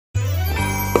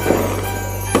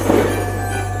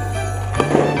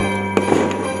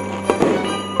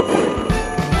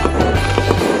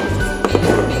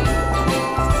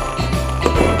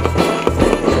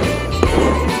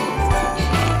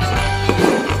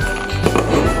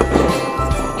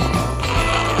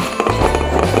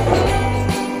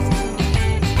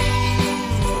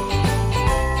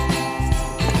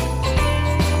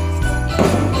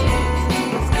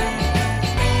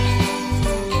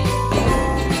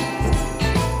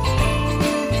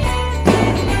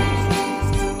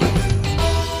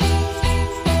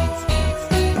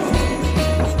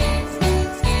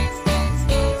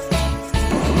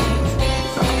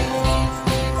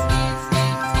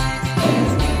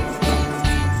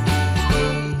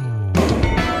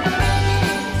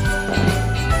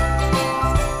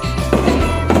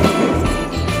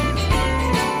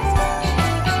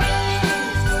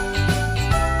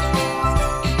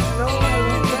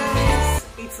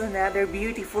another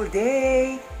beautiful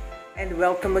day and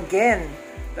welcome again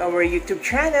to our YouTube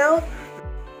channel,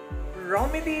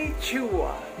 Romedy Chua.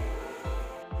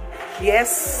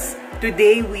 Yes,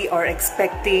 today we are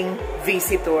expecting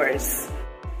visitors.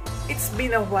 It's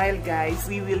been a while, guys.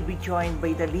 We will be joined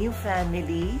by the Lim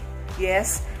family.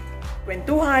 Yes,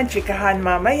 kwentuhan, chikahan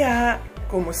mamaya,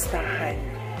 kumustahan.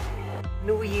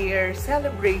 New Year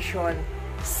celebration,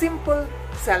 simple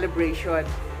celebration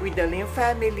with the Lim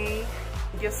family.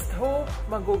 Just hope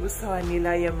magugustuhan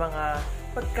nila yung mga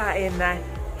pagkain na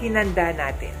hinanda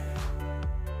natin.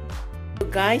 So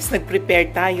guys,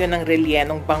 nag-prepare tayo ng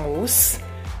rellenong bangus.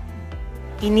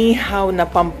 Inihaw na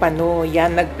pampano.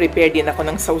 Yan, nag-prepare din ako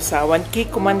ng sausawan,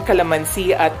 kikuman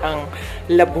kalamansi at ang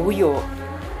labuyo.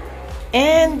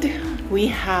 And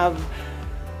we have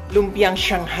lumpiang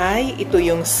Shanghai. Ito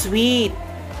yung sweet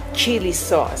chili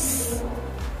sauce.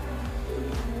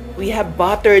 We have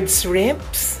buttered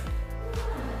shrimps.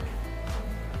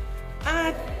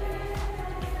 At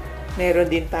meron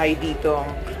din tayo ditong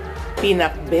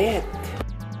pinakbet.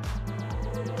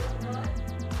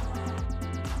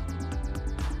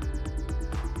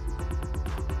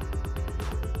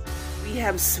 We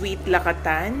have sweet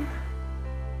lakatan.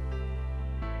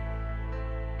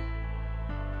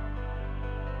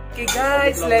 Okay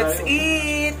guys, let's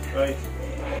eat!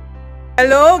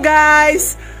 Hello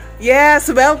guys! Yes,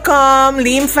 welcome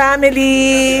Lim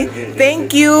family.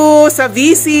 Thank you sa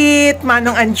visit.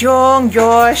 Manong Anjong,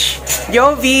 Josh,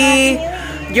 Jovi,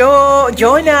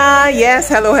 Jonah. Yes,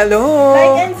 hello, hello.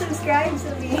 Like and subscribe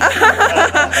to me.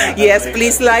 Yes,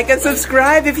 please like and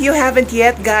subscribe if you haven't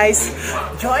yet, guys.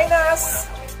 Join us.